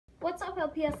What's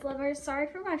up, LPS lovers? Sorry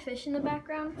for my fish in the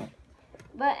background.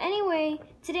 But anyway,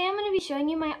 today I'm going to be showing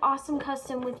you my awesome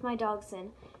custom with my dachshund.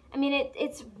 I mean,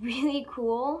 it's really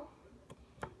cool.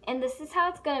 And this is how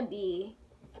it's going to be.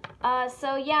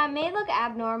 So yeah, it may look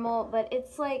abnormal, but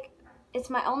it's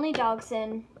my only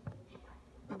dachshund.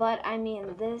 But I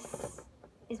mean, this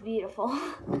is beautiful.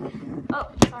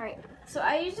 Oh, sorry. So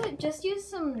I just use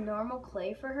some normal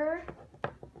clay for her.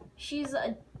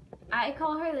 I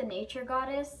call her the nature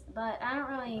goddess, but I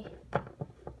don't really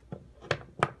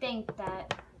think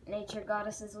that nature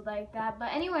goddesses would like that.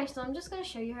 But anyway, so I'm just going to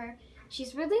show you her.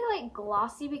 She's really like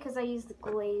glossy because I use the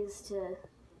glaze to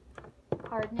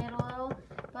harden it a little.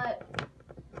 But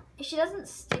she doesn't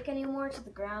stick anymore to the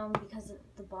ground because of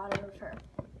the bottom of her.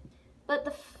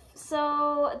 But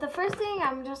so the first thing,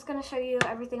 I'm just going to show you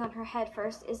everything on her head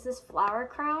first, is this flower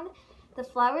crown. The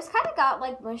flowers kind of got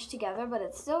like mushed together, but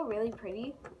it's still really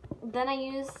pretty. Then I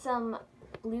used some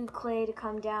blue clay to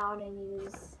come down and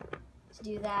to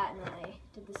do that, and then I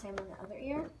did the same on the other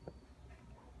ear.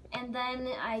 And then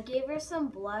I gave her some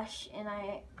blush, and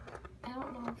I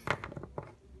don't know if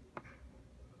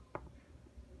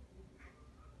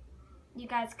you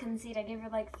guys can see it. I gave her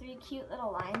like 3 cute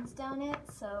little lines down it,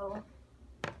 so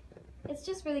it's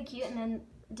just really cute. And then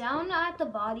down at the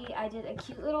body, I did a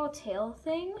cute little tail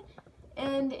thing,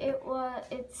 and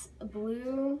it's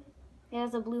blue. It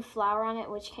has a blue flower on it,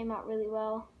 which came out really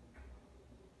well.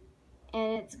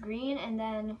 And it's green, and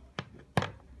then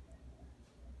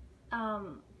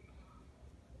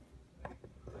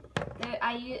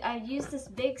I used this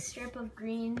big strip of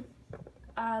green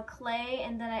clay,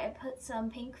 and then I put some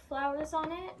pink flowers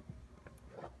on it.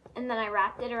 And then I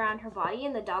wrapped it around her body,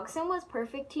 and the dachshund was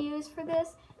perfect to use for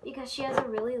this because she has a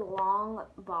really long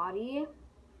body.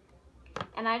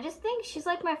 And I just think she's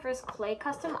like my first clay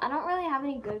custom. I don't really have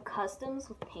any good customs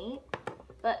with paint,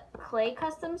 but clay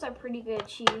customs are pretty good.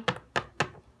 She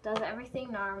does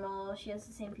everything normal. She has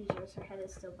the same features. Her head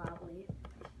is still bobbly.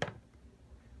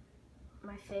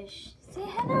 My fish. Say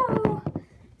hello.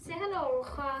 Say hello,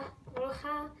 Roja.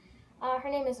 Roja. Her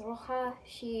name is Roja.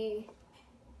 She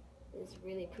is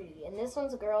really pretty. And this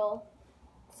one's a girl,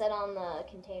 set on the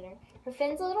container. Her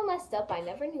fin's a little messed up. I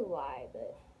never knew why,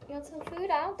 but you want some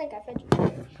food? I don't think I fed you.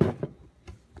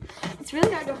 It's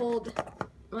really hard to hold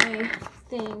my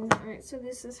thing. Alright, so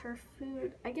this is her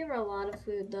food. I give her a lot of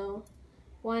food though.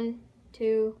 1,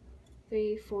 2,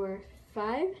 3, 4,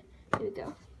 5. Here we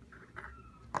go.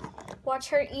 Watch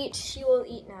her eat. She will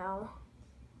eat now.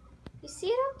 You see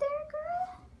it up there,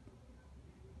 girl?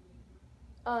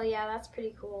 Oh yeah, that's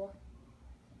pretty cool.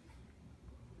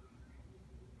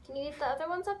 Can you eat the other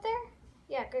ones up there?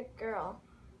 Yeah, good girl.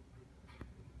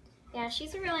 Yeah,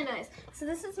 she's really nice. So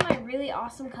this is my really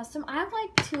awesome custom. I have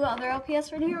like 2 other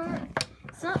LPS right here.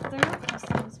 They're not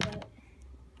customs, but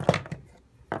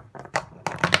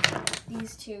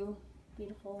these 2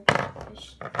 beautiful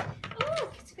fish. Oh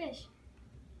look, it's fish.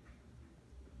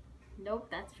 Nope,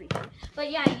 that's freaky. But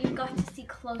yeah, you got to see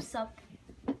close up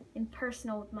and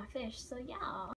personal with my fish. So yeah.